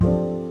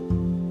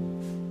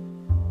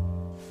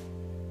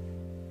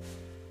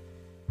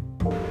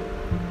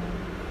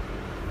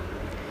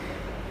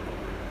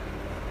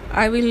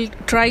I will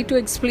try to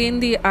explain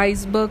the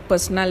iceberg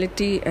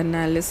personality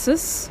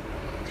analysis.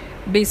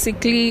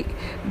 Basically,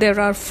 there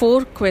are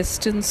 4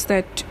 questions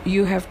that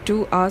you have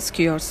to ask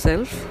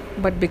yourself,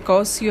 but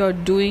because you are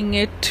doing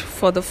it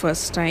for the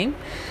first time,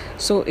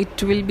 so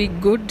it will be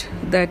good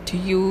that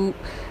you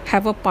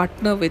have a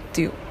partner with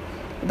you.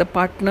 The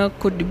partner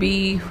could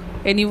be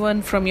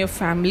anyone from your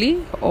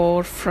family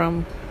or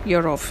from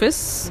your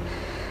office.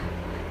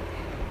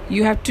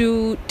 You have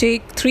to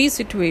take 3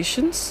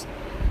 situations.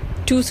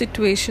 2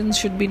 situations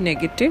should be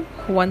negative,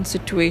 1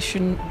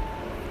 situation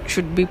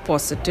should be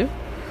positive,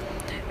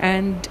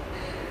 and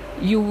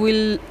you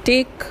will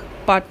take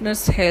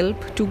partner's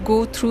help to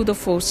go through the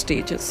 4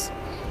 stages.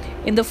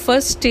 In the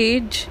first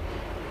stage,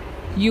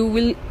 you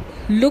will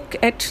look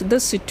at the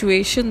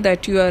situation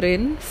that you are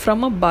in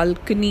from a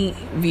balcony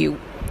view,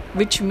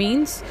 which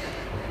means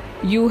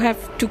you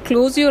have to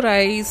close your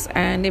eyes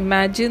and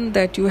imagine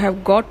that you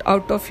have got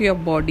out of your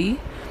body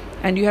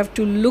and you have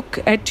to look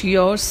at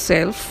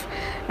yourself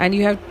and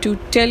you have to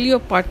tell your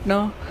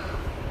partner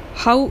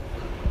how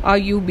are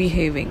you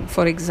behaving.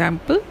 For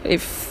example,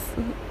 if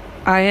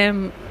I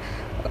am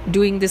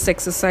doing this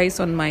exercise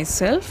on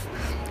myself,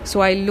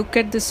 so I look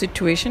at the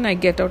situation, I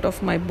get out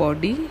of my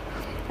body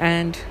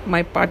and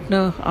my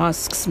partner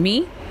asks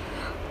me,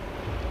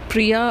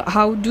 Priya,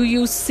 how do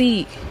you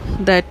see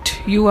that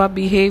you are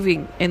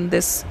behaving in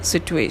this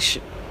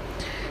situation?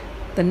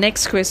 The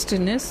next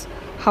question is,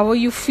 how are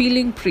you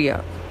feeling,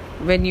 Priya?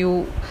 When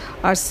you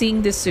are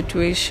seeing this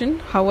situation,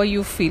 how are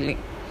you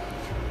feeling?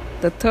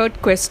 The third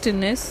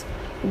question is,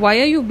 why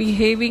are you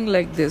behaving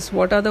like this?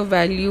 What are the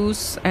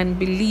values and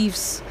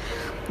beliefs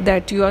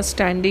that you are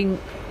standing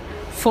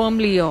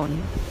firmly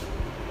on?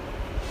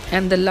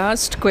 And the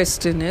last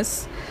question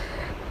is,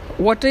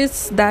 what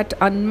is that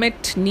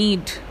unmet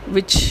need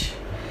which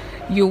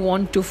you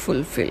want to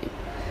fulfill?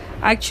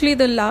 Actually,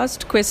 the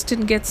last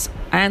question gets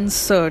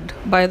answered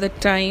by the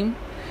time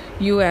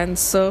you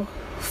answer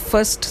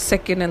first,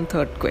 second, and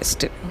third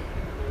question.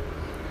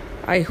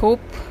 I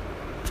hope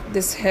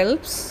this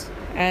helps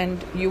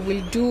and you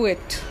will do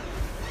it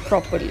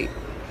properly.